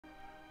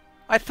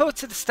I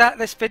thought at the start of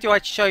this video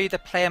I'd show you the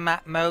player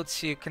map mode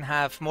so you can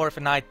have more of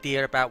an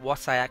idea about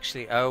what I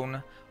actually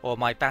own, or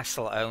my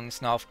vassal owns,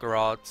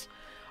 Novgorod.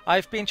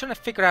 I've been trying to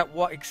figure out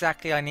what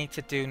exactly I need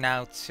to do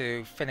now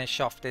to finish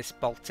off this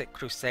Baltic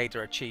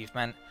Crusader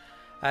achievement.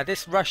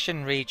 This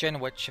Russian region,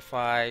 which if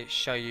I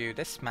show you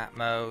this map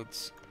mode,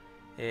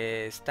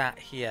 is that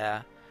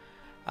here.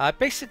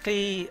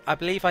 Basically, I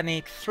believe I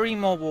need 3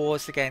 more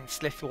wars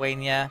against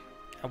Lithuania,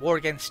 a war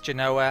against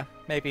Genoa,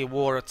 maybe a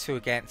war or 2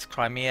 against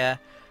Crimea,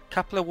 a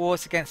couple of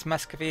wars against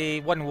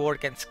Muscovy, 1 war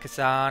against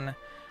Kazan,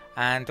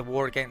 and a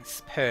war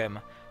against Perm.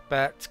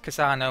 But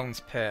Kazan owns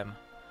Perm.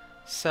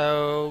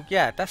 So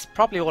yeah, that's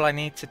probably all I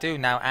need to do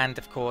now, and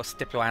of course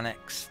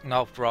Diplo-annex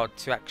Novgorod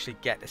to actually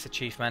get this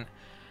achievement.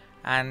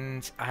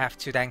 And I have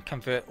to then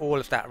convert all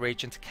of that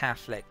region to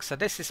Catholic. So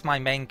this is my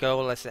main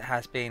goal, as it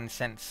has been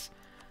since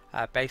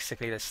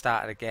basically the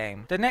start of the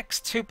game. The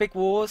next 2 big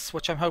wars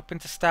which I'm hoping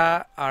to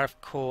start are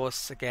of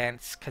course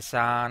against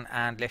Kazan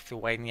and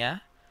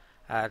Lithuania,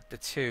 the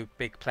 2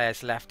 big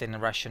players left in the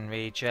Russian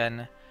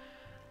region.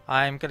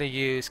 I'm going to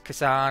use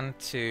Kazan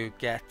to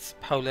get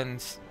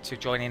Poland to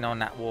join in on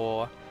that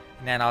war,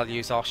 and then I'll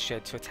use Austria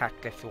to attack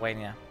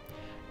Lithuania.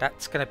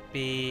 That's going to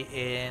be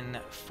in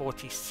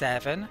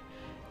 47.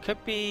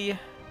 Could be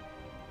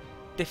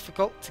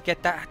difficult to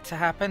get that to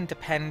happen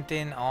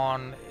depending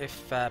on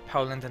if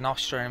Poland and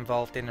Austria are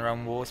involved in their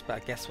own wars,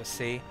 but I guess we'll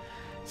see.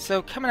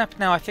 So coming up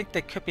now, I think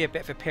there could be a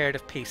bit of a period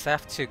of peace. I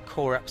have to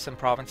core up some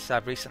provinces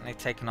I've recently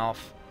taken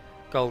off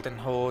Golden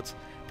Horde.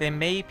 There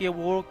may be a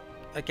war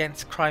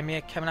against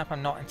Crimea coming up,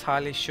 I'm not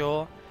entirely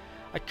sure.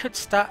 I could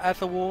start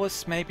other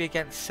wars, maybe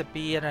against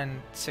Siberia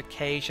and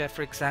Circassia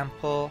for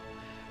example,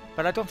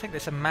 but I don't think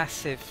there's a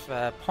massive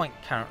point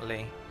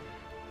currently.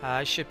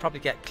 I should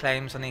probably get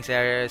claims on these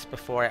areas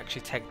before I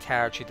actually take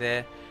territory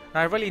there. And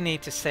I really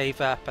need to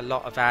save up a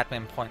lot of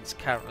admin points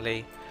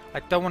currently. I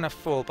don't want to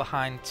fall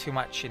behind too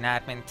much in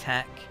admin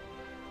tech.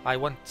 I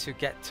want to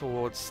get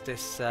towards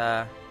this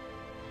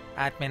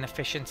admin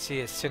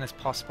efficiency as soon as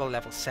possible,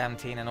 level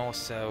 17, and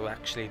also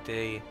actually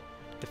the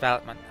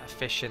development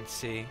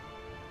efficiency.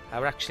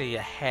 We're actually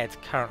ahead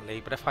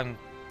currently, but if I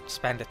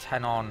spend a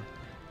ton on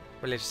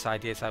religious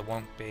ideas I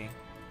won't be.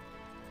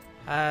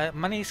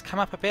 Money's come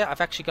up a bit.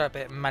 I've actually got a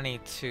bit of money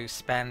to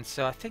spend,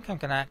 so I think I'm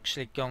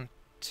actually going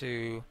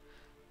to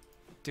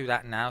do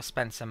that now,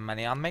 spend some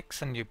money. I'll make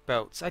some new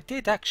boats. I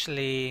did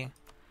actually,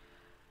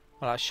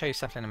 well, I'll show you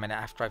something in a minute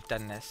after I've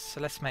done this.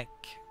 So let's make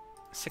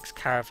 6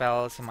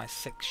 caravels in my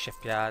 6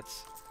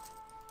 shipyards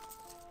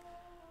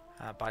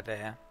by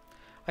there.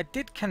 I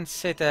did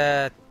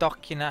consider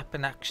docking up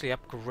and actually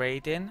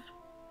upgrading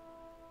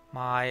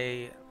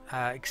my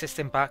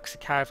existing barks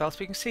of caravels, but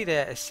you can see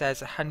there it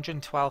says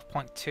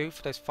 112.2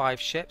 for those 5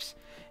 ships.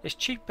 It's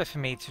cheaper for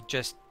me to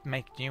just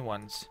make new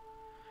ones,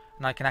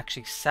 and I can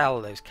actually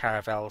sell those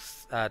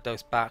caravels,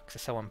 those barks to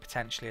someone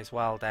potentially as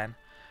well then.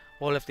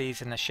 All of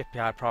these in the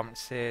shipyard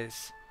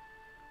provinces,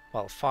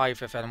 well,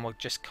 5 of them will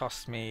just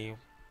cost me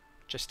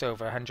just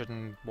over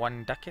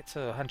 101 ducats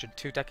or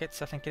 102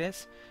 ducats I think it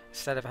is,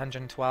 instead of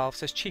 112,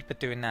 so it's cheaper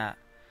doing that.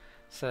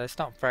 So it's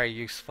not very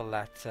useful,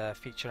 that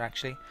feature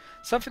actually.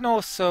 Something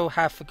also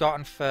have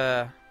forgotten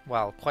for,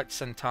 well, quite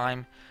some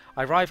time.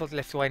 I rivaled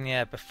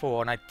Lithuania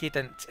before and I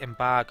didn't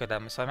embargo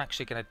them, so I'm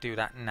actually going to do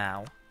that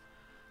now.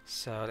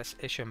 So let's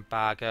issue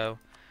embargo,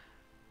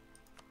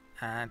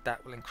 and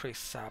that will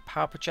increase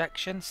power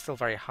projection, still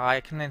very high.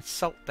 I can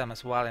insult them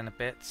as well in a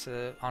bit.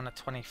 So on the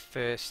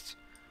 21st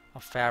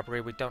of February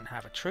we don't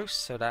have a truce,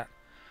 so that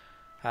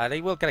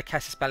they will get a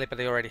casus belli, but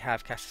they already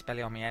have casus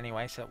belli on me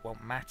anyway, so it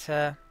won't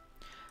matter.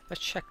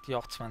 Let's check the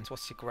Ottomans.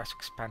 What's the aggressive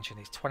expansion?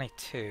 He's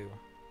 22.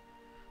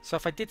 So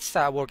if I did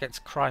start a war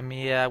against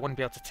Crimea, I wouldn't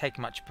be able to take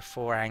much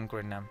before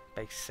angering them,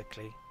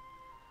 basically.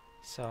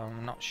 So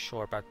I'm not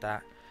sure about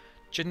that.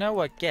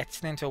 Genoa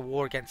getting into a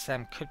war against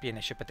them could be an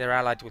issue, but they're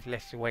allied with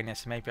Lithuania,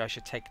 so maybe I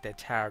should take their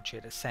territory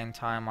at the same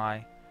time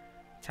I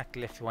attack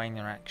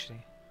Lithuania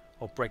actually,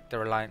 or break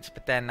their alliance.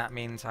 But then that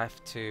means I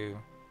have to,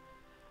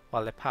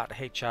 well, they're part of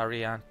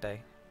HRE, aren't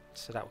they?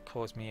 So that would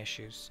cause me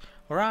issues.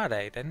 Or are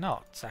they? They're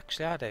not,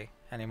 actually, are they?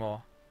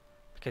 Anymore,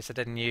 because of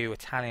the new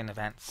Italian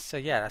events. So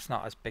yeah, that's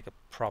not as big a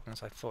problem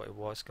as I thought it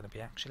was going to be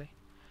actually.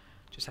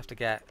 Just have to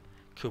get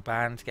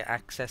Kuban to get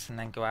access and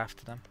then go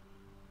after them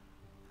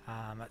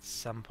at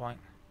some point.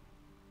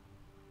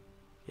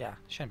 Yeah,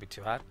 shouldn't be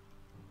too hard.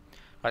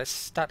 Right, let's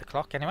start the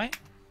clock anyway.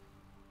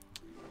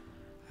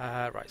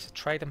 Right, so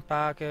trade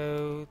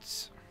embargoed.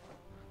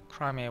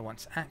 Crimea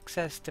wants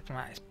access.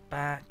 Diplomat is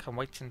back. I'm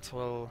waiting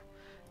until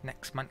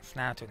next month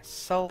now to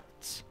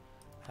insult.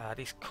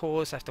 These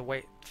cores I have to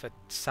wait for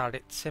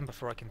Tsaritsyn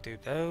before I can do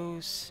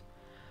those.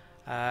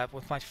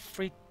 With my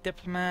free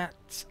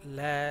diplomat,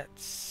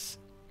 let's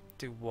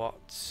do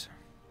what?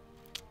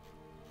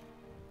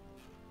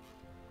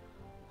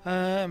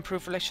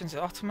 Improve relations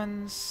with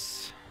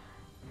Ottomans.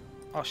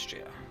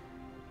 Austria.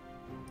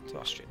 To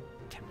Austria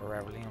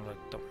temporarily, although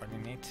I don't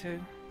really need to.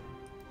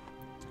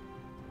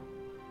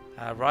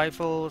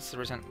 Rivals,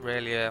 there isn't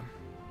really a,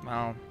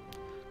 well,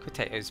 Could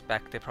take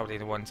Uzbek, they're probably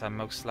the ones I'm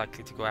most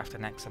likely to go after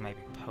next, or maybe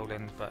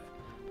Poland, but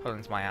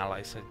Poland's my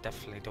ally, so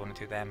definitely don't want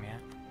to do them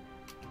yet.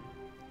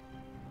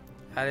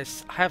 I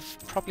have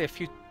probably a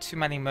few too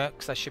many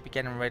mercs I should be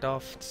getting rid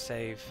of to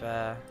save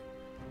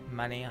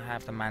money. I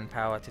have the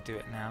manpower to do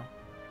it now.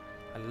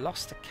 I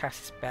lost the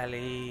Casus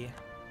Belli,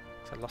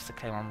 so I lost the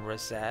claim on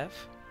reserve.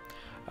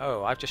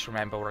 Oh, I've just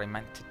remembered what I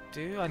meant to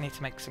do. I need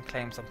to make some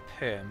claims on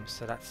perm,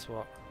 so that's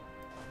what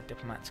the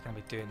diplomat's going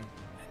to be doing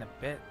in a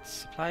bit.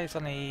 Supplies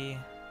on the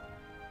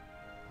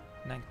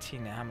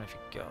 19 now. How many have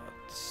you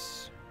got?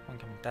 One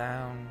coming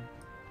down.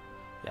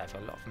 Yeah, I've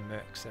got a lot of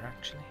mercs there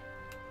actually.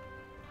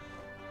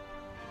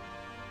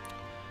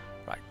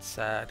 Right,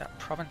 that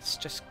province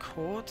just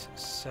caught,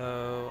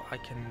 so I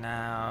can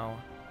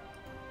now...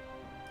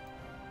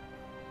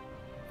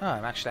 Oh,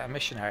 I'm actually out of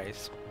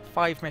missionaries.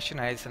 5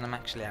 missionaries and I'm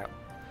actually out.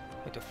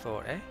 Who'd have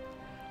thought,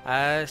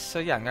 eh? So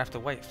yeah, I'm going to have to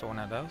wait for one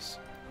of those.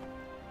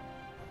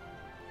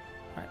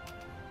 Right.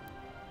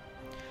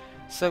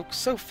 So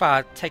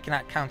far, taking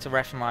that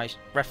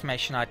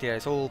counter-reformation idea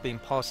has all been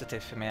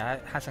positive for me.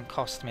 It hasn't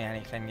cost me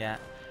anything yet,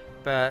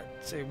 but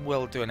it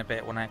will do in a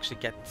bit when I actually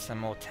get some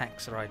more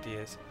taxer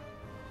ideas.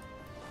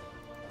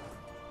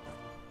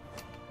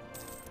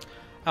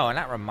 Oh, and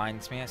that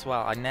reminds me as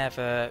well, I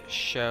never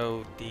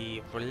showed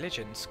the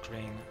religion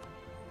screen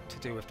to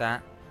do with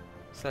that.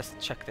 So let's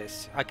check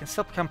this. I can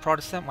still become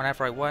Protestant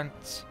whenever I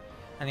want,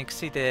 and you can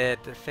see the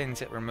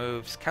things it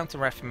removes.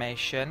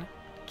 Counter-Reformation,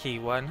 key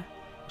 1,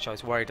 which I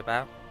was worried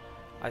about.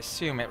 I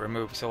assume it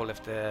removes all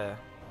of the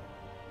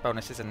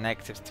bonuses and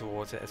negatives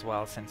towards it as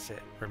well, since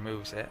it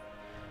removes it.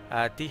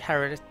 De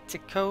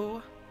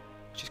Heretico,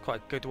 which is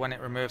quite a good one, it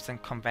removes, and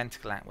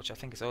Conventicle Act, which I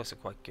think is also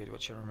quite good,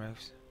 which it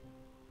removes.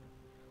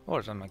 All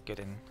of them are good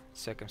in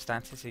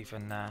circumstances,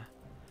 even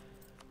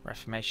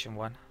Reformation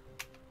 1.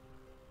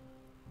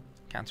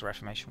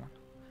 Counter-Reformation 1.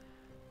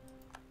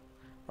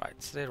 Right,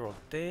 so they're all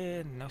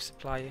there, no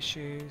supply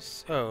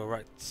issues. Oh,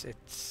 right,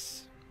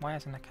 it's... Why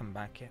hasn't it come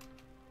back yet?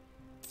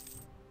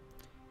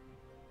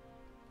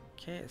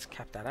 Okay, let's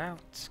cap that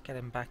out. Get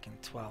him back in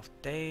 12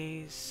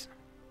 days.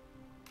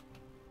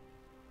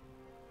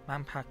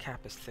 Manpower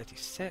cap is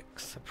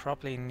 36. I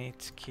probably need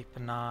to keep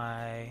an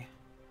eye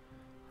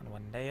on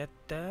when they are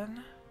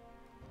done.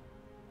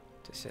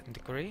 To a certain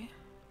degree.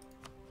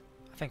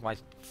 I think my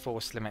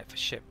force limit for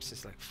ships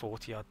is like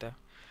 40 odd though.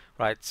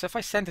 Right, so if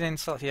I send an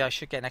insult here, I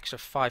should get an extra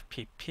 5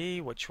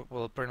 PP, which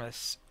will bring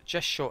us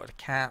just short of the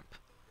cap.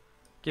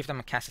 Give them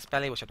a Casus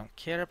Belli, which I don't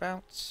care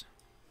about.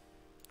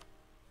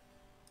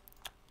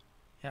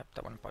 Yep,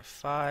 that went by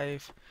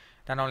 5.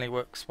 That only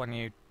works when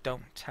you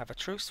don't have a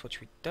truce, which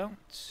we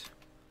don't.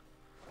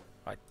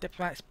 Right,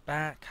 diplomats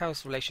back.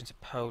 How's relations to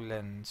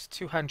Poland?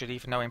 200,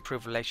 even though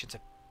improved relations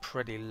are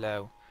pretty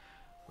low.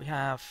 We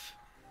have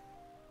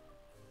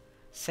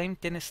same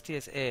dynasty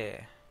as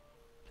heir,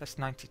 plus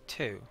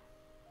 92.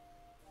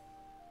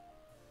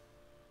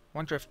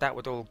 Wonder if that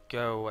would all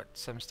go at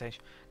some stage.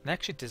 I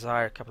actually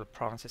desire a couple of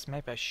provinces.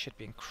 Maybe I should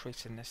be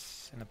increasing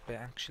this in a bit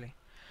actually.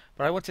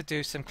 But I want to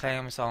do some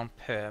claims on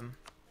Perm.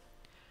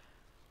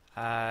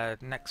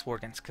 Next war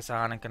against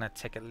Kazan, I'm going to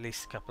take at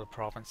least a couple of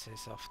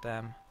provinces off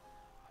them.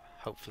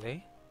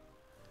 Hopefully.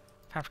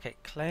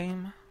 Fabricate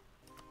claim.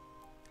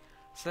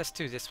 So let's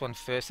do this one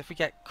first. If we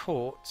get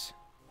caught,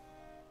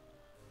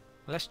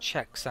 let's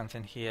check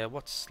something here.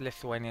 What's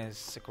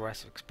Lithuania's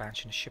aggressive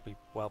expansion? It should be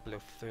well below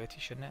 30,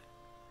 shouldn't it?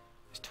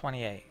 It's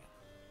 28.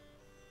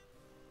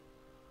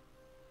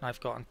 I've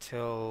got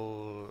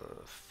until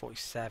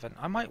 47.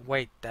 I might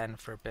wait then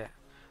for a bit.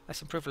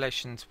 Let's improve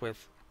relations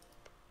with...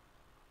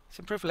 Let's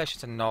improve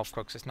relations in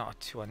Novgorod because it's not a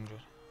 200.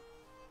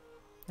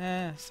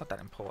 It's not that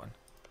important.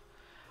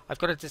 I've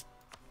got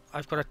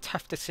a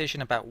tough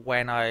decision about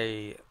when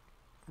I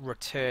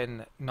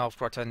return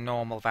Novgorod to a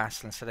normal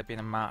vassal instead of being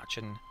a march,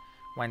 and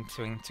when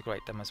to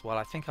integrate them as well.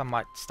 I think I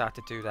might start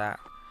to do that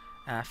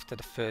after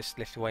the first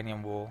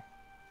Lithuanian war.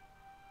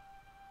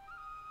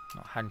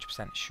 Not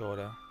 100% sure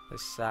though.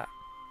 There's that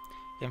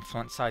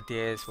influence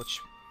ideas, which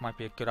might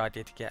be a good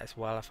idea to get as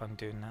well if I'm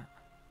doing that.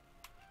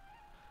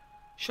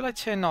 Should I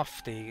turn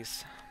off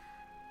these?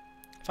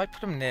 If I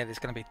put them near, there's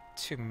going to be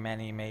too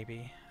many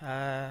maybe.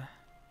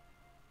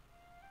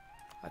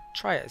 I'll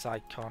try it as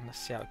icon, let's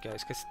see how it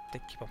goes, because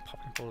they keep on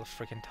popping up all the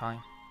friggin' time.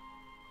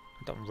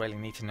 I don't really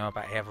need to know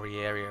about every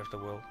area of the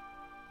world.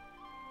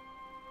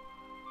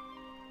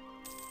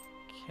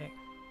 Okay.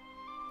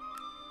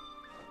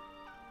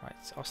 Right,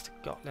 so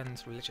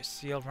Ostgotland's religious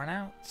seal ran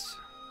out.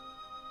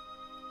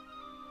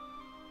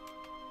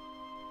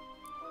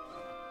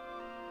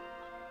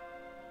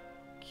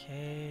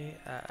 Okay,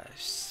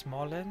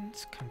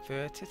 Smolensk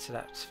converted, so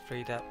that's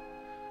freed up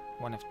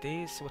one of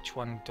these. Which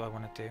one do I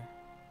want to do?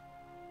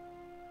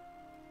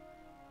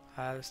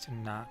 Let's do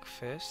Nark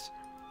first.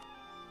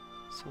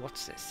 So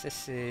what's this?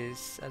 This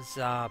is a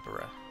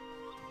Zabra.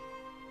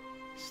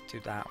 Let's do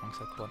that one,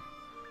 because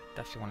I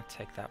definitely want to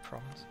take that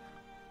province.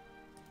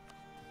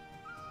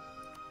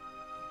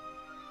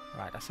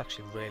 Right, that's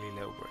actually really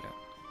low, brilliant.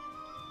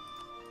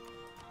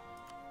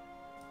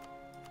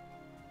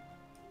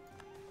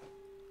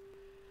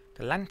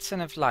 The Lantern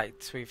of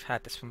Light, we've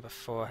had this one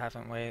before,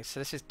 haven't we? So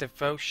this is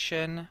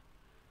devotion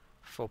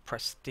for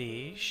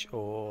prestige,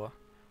 or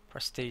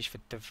prestige for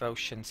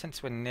devotion.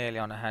 Since we're nearly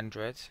on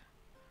 100,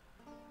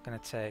 I'm going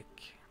to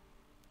take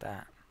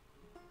that.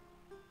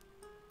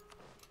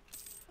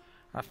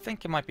 I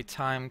think it might be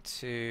time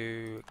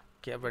to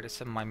get rid of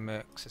some of my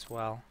mercs as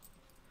well.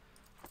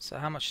 So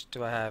how much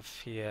do I have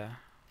here?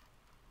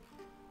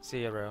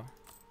 0.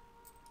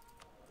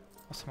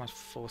 What's my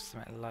force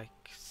limit like?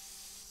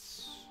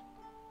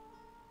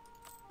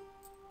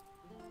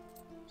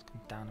 Let's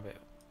come down a bit.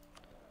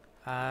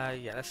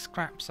 Yeah, let's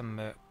scrap some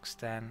mercs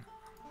then.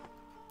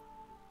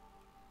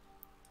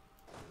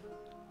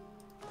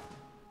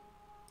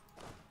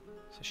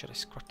 So should I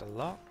scrap a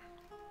lot?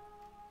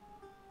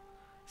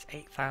 It's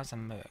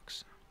 8,000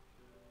 mercs.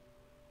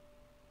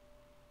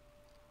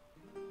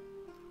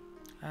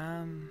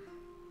 I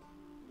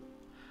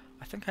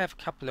think I have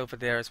a couple over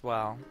there as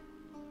well.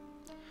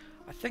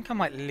 I think I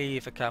might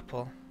leave a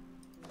couple.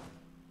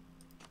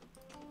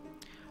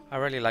 I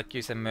really like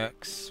using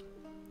mercs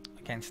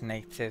against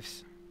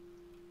natives,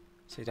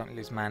 so you don't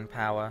lose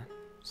manpower.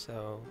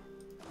 So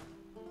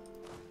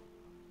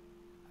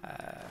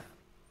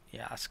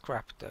yeah, I'll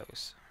scrap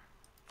those.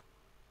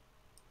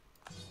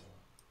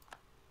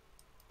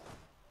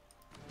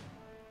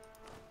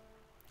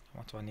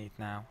 What do I need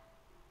now?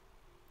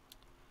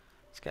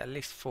 Let's get at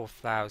least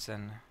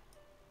 4,000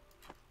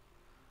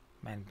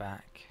 men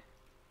back.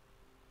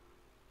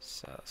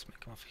 So let's make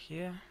them over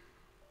here.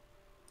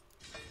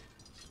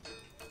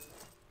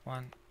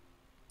 1,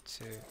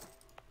 2,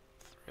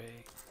 3,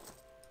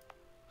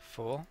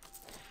 4.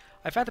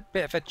 I've had a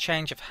bit of a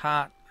change of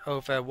heart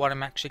over what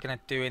I'm actually going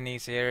to do in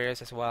these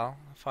areas as well.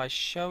 If I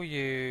show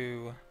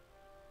you,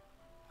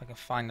 I can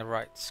find the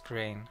right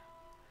screen,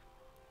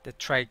 the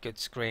trade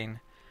goods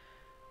screen.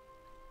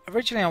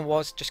 Originally I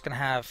was just going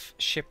to have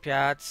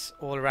shipyards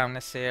all around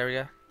this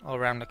area, all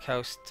around the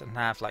coast, and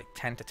have like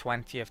 10 to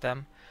 20 of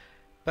them.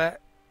 But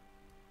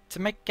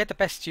to get the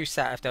best use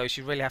out of those,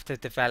 you really have to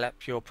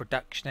develop your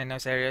production in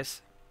those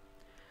areas.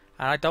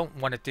 And I don't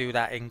want to do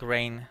that in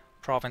grain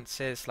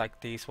provinces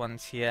like these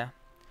ones here.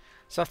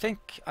 So I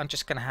think I'm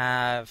just going to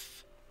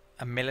have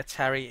a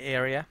military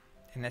area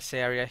in this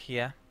area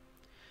here.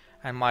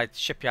 And my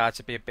shipyards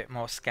will be a bit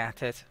more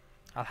scattered.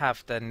 I'll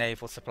have the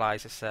naval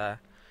supplies as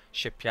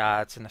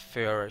shipyards and the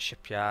fur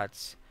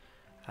shipyards.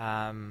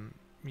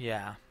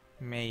 Yeah,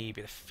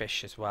 maybe the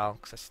fish as well,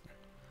 because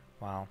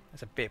well,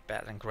 it's a bit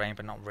better than grain,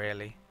 but not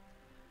really.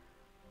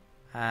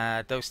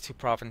 Those two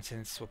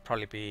provinces will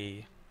probably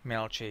be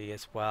military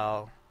as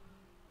well,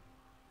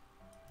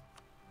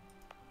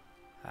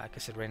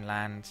 considering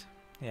land.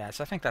 Yeah,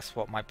 so I think that's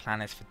what my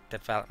plan is for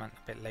development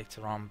a bit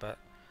later on, but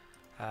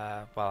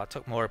well, I'll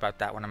talk more about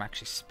that when I'm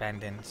actually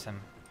spending some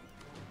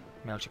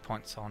military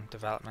points on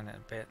development in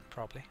a bit,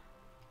 probably.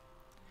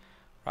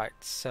 Right,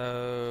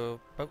 so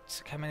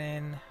boats are coming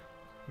in,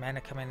 men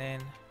are coming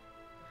in,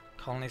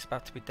 colony's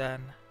about to be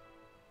done.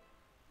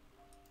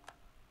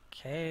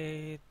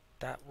 Okay,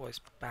 that was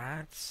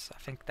bad. I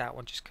think that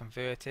one just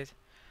converted.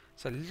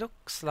 So it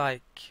looks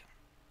like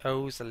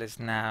Ozil is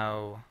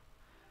now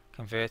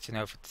converting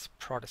over to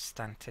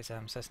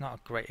Protestantism, so it's not a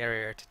great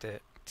area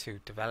to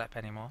develop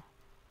anymore.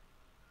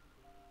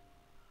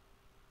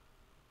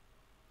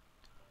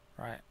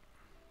 Right.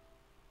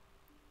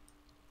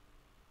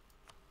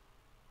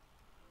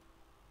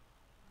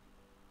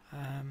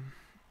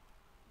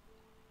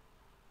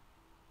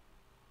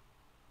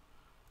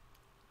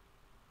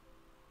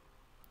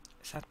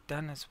 Is that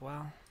done as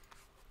well?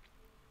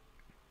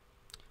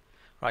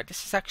 Right,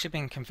 this has actually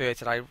been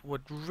converted. I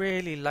would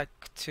really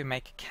like to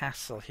make a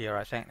castle here.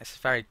 I think this is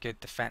a very good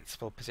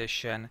defensible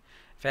position.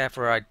 If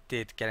ever I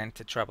did get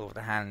into trouble with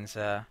the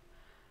Hansa,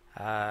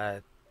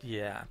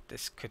 yeah,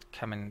 this could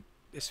come in.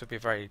 This would be a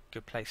very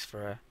good place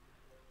for a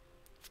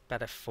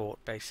better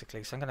fort,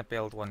 basically. So I'm going to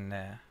build one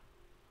there.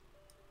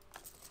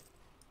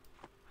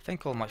 I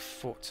think all my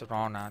forts are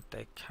on, aren't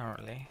they,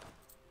 currently?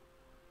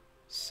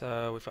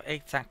 So we've got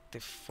 8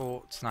 active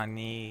forts, and I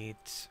need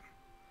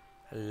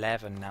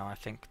 11 now, I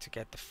think, to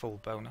get the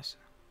full bonus.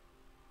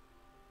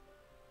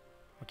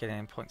 We're getting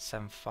in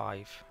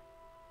 0.75,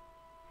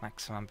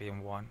 maximum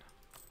being 1.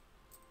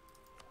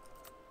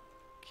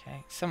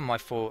 Okay, some of my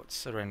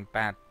forts are in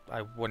bad.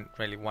 I wouldn't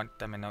really want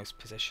them in those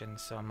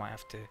positions, so I might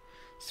have to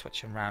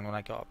switch them around when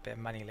I got a bit of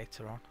money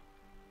later on.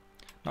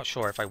 Not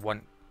sure if I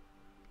want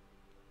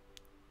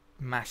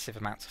massive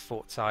amounts of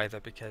forts either,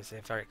 because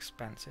they're very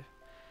expensive.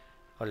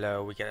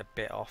 Although we get a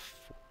bit off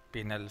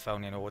being a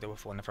Livonian order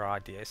with one of our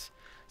ideas.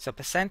 So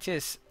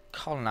percentages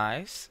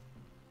colonize.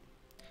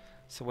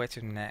 So where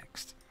to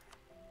next?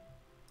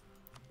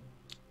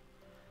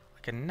 I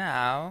can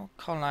now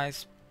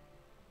colonize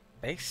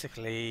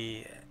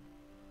basically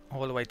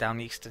all the way down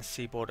the eastern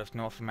seaboard of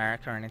North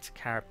America and into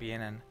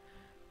Caribbean and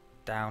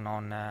down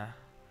on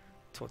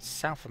towards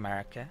South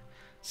America.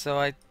 So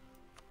I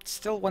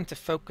still want to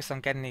focus on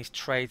getting these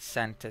trade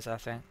centers, I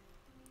think.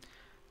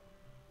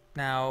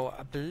 Now,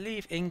 I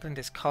believe England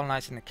is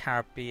colonizing the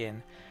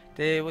Caribbean.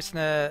 There was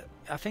I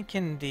think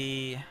in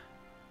the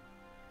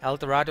El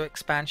Dorado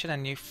expansion, a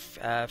new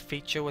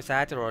feature was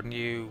added, or a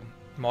new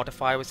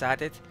modifier was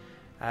added.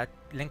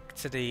 Linked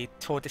to the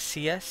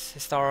Tordesillas,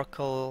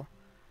 historical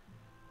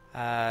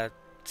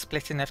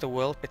splitting of the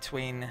world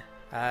between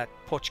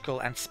Portugal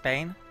and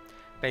Spain.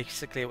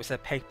 Basically, it was a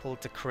papal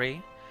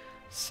decree.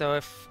 So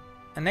if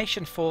a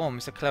nation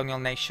forms a colonial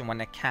nation when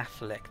they're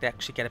Catholic, they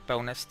actually get a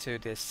bonus to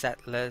the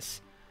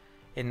settlers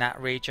in that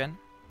region.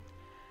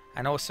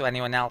 And also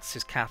anyone else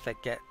who's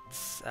Catholic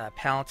gets a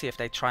penalty if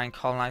they try and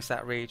colonize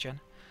that region.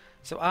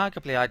 So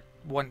arguably I'd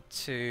want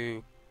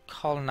to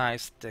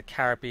colonize the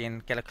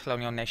Caribbean, get a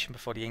colonial nation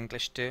before the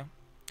English do.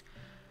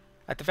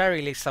 At the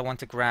very least I want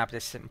to grab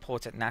this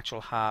important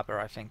natural harbour,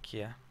 I think,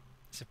 here.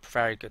 It's a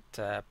very good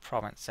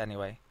province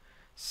anyway.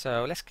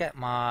 So let's get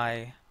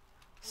my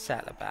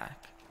settler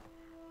back.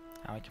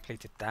 And we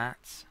completed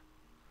that.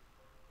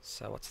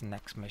 So what's the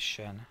next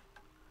mission?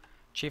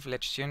 Achieve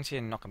religious unity,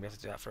 and not going to be able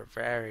to do that for a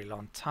very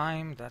long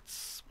time.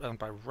 That's owned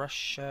by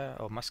Russia,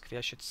 or Muscovy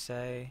I should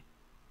say.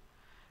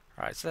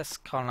 Alright, so let's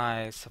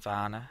colonize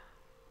Havana.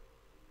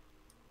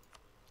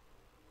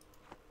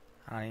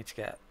 And I need to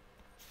get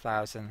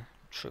 1,000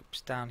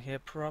 troops down here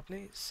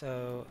probably,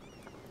 so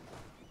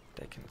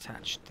they can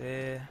attach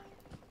there.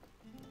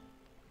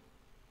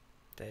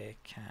 They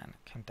can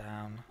come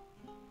down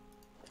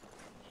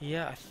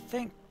here. I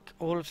think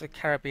all of the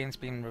Caribbean's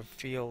been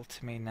revealed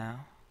to me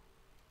now.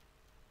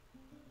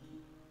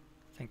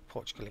 I think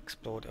Portugal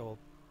explored it all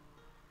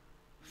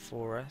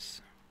for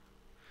us.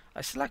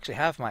 I still actually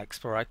have my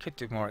explorer. I could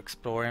do more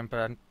exploring,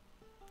 but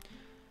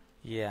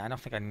yeah, I don't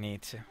think I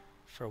need to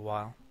for a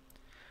while.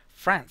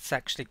 France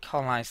actually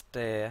colonized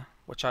there,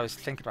 which I was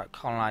thinking about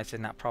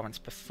colonizing that province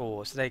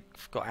before, so they've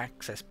got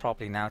access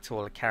probably now to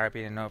all the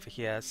Caribbean over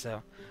here,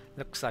 so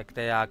looks like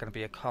they are going to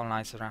be a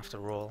colonizer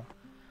after all.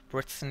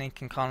 Brittany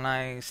can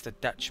colonize, the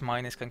Dutch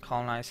miners can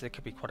colonize, so there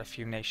could be quite a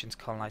few nations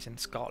colonizing.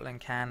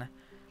 Scotland can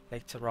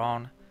later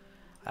on.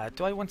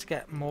 Do I want to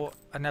get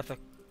a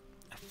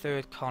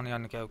third colony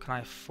on the go? Can I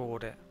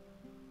afford it?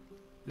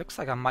 Looks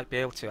like I might be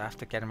able to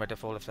after getting rid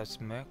of all of those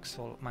mercs.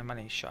 All my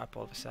money shot up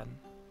all of a sudden.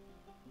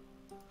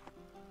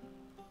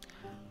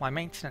 My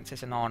maintenance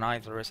isn't on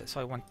either, is it? So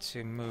I want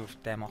to move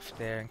them off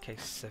there in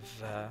case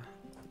of a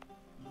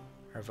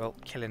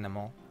revolt killing them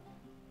all.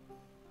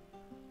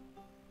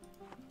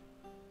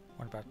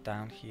 What about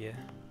down here?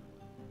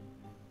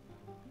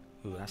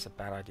 Ooh, that's a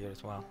bad idea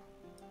as well.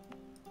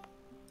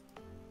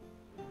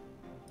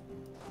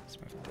 Let's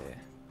move there.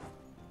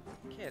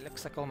 Okay, it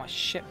looks like all my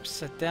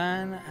ships are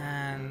done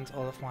and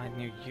all of my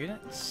new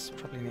units.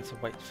 Probably need to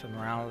wait for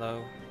morale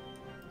though.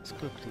 Let's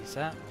group these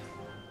up.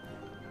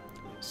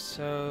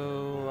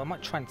 So I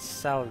might try and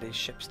sell these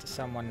ships to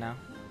someone now.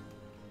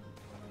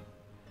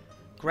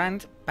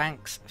 Grand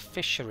Banks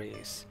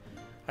Fisheries.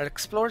 Our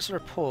explorers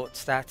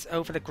report that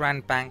over the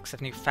Grand Banks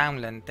of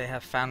Newfoundland they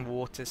have found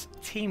waters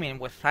teeming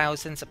with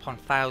thousands upon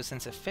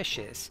thousands of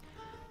fishes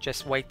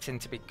just waiting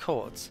to be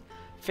caught.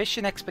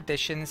 Fishing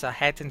expeditions are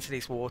heading to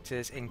these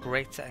waters in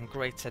greater and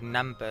greater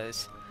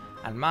numbers,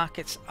 and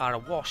markets are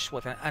awash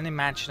with an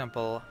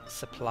unimaginable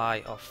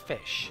supply of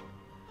fish.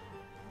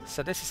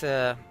 So this is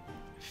a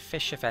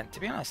fish event.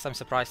 To be honest, I'm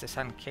surprised this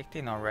hadn't kicked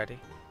in already.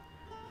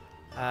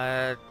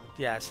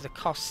 Yeah, so the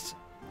cost,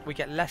 we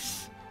get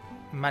less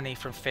money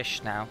from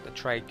fish now, the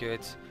trade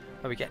goods,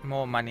 but we get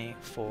more money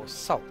for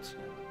salt.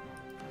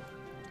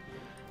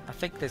 I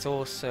think there's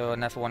also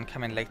another one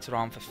coming later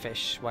on for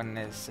fish when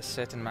there's a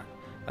certain amount.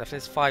 Well, if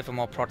there's 5 or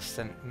more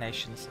Protestant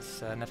nations,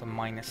 it's another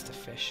minus to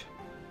fish,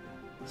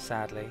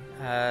 sadly.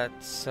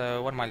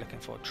 So what am I looking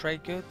for?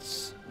 Trade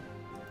goods.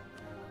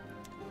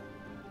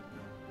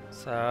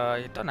 So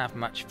I don't have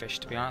much fish,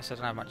 to be honest. I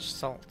don't have much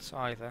salt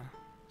either,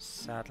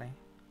 sadly.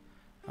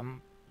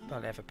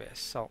 I'll have a bit of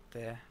salt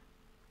there.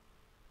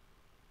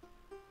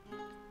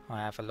 I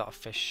have a lot of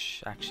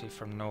fish actually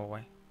from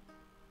Norway.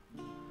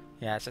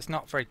 Yeah, so it's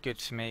not very good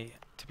for me,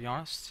 to be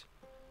honest.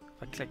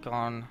 If I click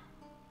on,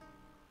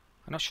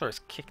 I'm not sure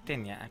it's kicked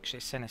in yet actually.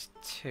 It's saying it's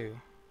 2.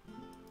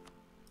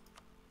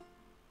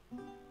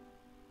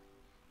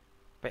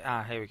 But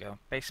here we go.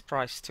 Base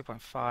price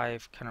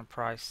 2.5, current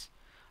price.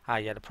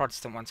 Yeah, the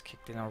Protestant one's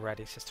kicked in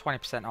already, so it's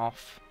 20%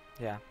 off.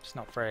 Yeah, it's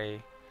not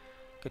very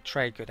good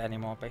trade good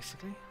anymore,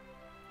 basically.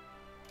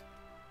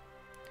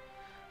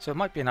 So it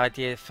might be an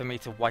idea for me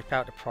to wipe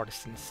out the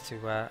Protestants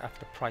to up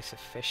the price of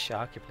fish,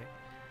 arguably.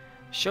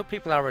 Show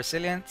people our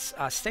resilience.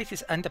 Our state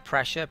is under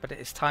pressure, but it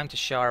is time to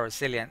show our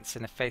resilience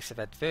in the face of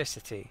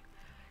adversity.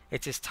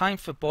 It is time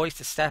for boys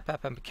to step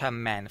up and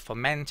become men, for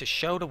men to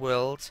show the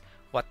world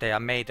what they are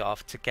made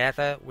of.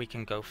 Together we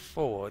can go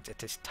forward.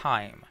 It is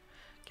time.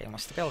 Gain more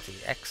stability.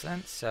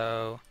 Excellent.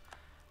 So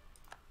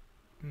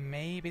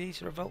maybe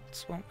these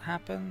revolts won't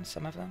happen,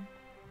 some of them.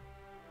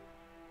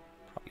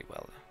 Probably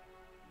will though.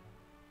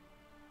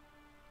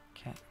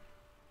 Okay.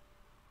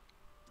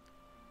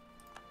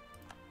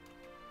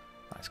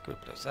 Let's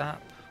group those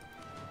up.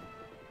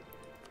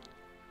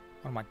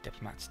 What are my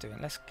diplomats doing?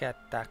 Let's get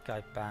that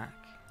guy back.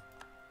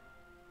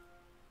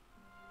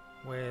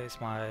 Where's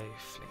my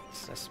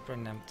fleets? Let's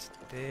bring them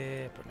to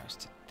there, bring those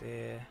to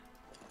there.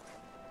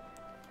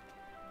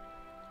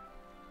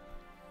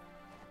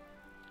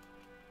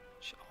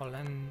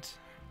 Holland.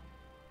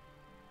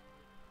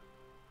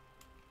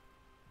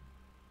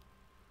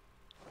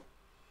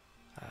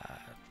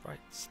 Right,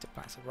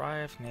 diplomats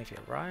arrived, navy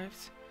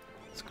arrived.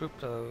 Let's group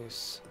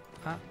those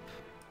up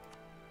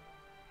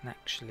and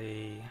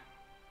actually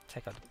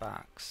take out the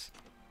barks.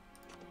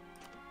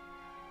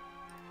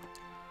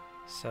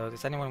 So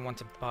does anyone want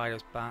to buy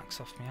those barks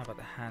off me? How about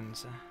the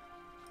Hansa?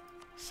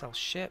 Sell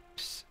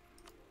ships.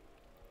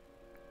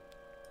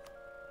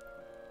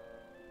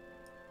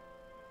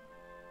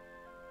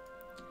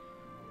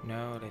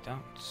 No, they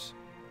don't.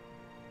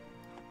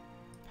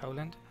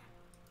 Poland.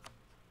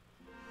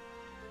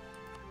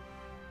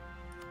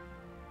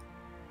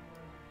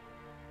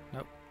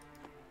 Nope.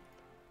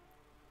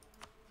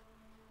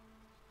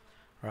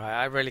 Right,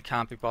 I really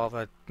can't be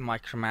bothered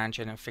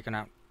micromanaging and figuring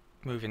out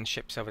moving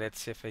ships over there to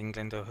see if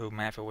England or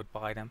whomever would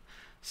buy them.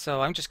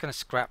 So I'm just going to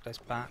scrap those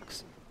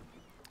backs.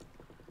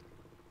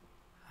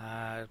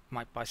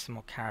 Might buy some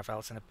more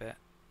caravels in a bit.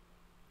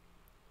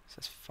 So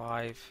that's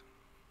 5.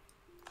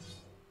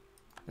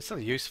 They're still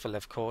useful,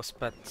 of course,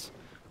 but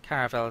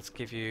caravels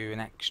give you an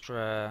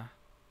extra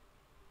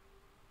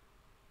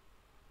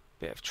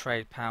bit of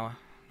trade power.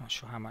 Not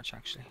sure how much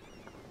actually.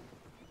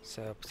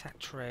 So protect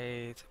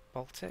trade,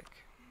 Baltic.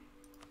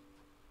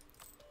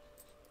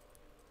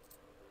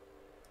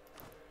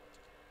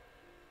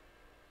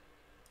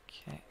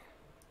 Okay.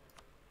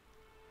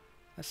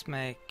 Let's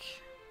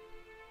make.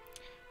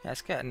 Yeah,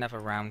 let's get another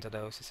round of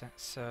those. Is it?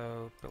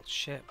 So build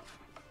ship.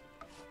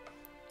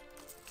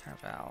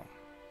 Caravel.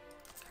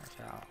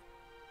 Caravel.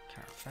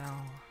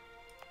 Caravel.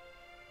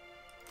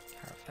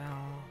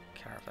 Caravel.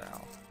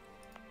 Caravel.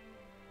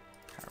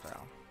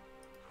 Caravel.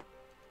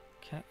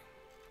 Okay.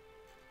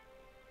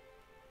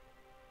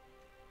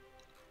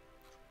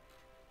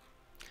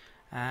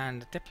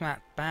 And the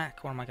diplomat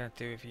back. What am I going to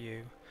do with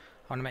you?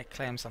 I want to make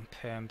claims on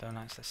Perm, don't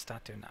I? So let's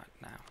start doing that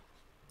now.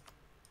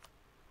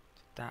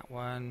 That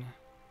one.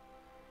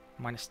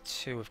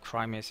 -2 of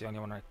Crimea is the only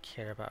one I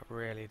care about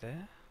really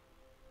there.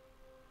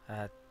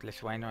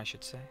 Lithuania, I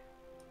should say.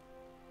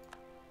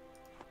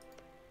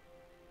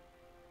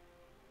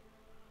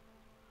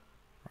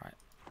 Right.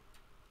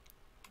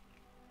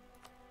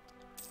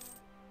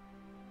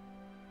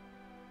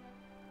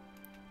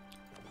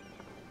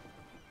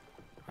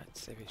 Right,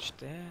 Savage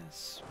there.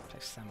 Let's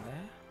place them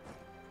there.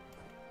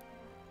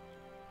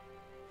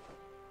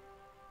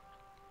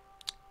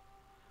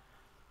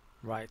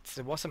 Right,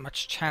 there wasn't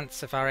much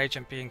chance of our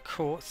agent being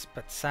caught,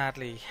 but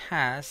sadly he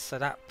has, so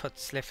that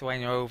puts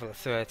Lithuania over the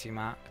 30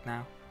 mark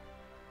now.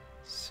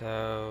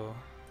 So,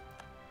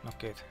 not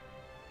good.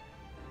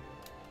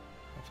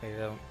 Hopefully they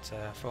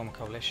don't form a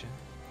coalition.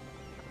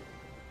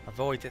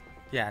 Avoided,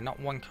 yeah, not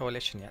one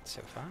coalition yet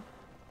so far.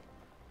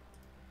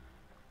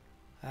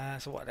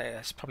 So what are they?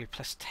 That's probably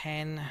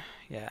 +10,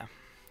 yeah,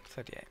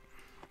 38.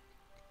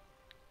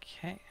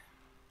 Okay.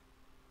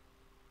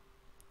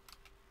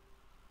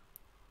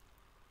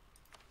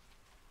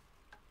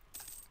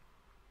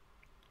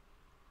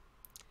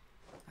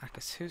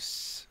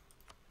 Akashus,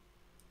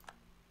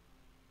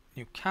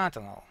 New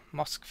Cardinal,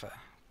 Moskva.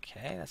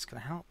 Okay, that's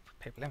going to help.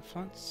 Papal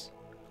influence.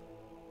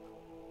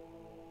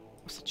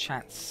 What's the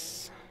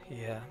chance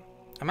here?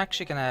 I'm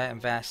actually going to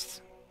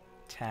invest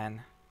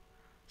 10.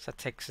 So that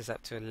takes us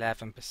up to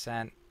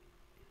 11%.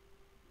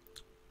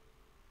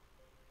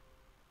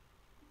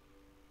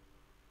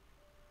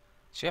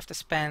 So you have to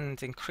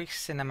spend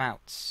increasing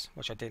amounts,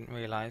 which I didn't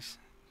realise,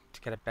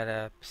 to get a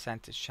better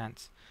percentage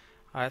chance.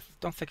 I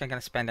don't think I'm going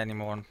to spend any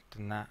more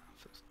than that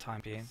for the time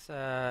being.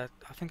 I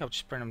think I'll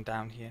just bring them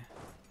down here.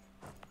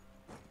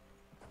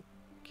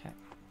 Okay.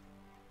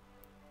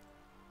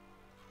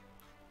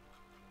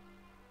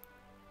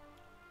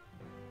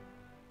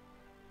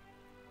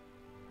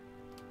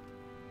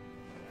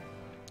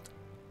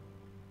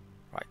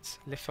 Right,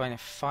 Lithuania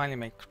finally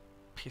made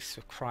peace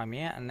with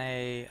Crimea, and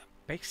they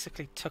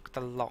basically took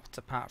the lot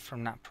apart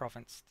from that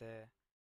province there.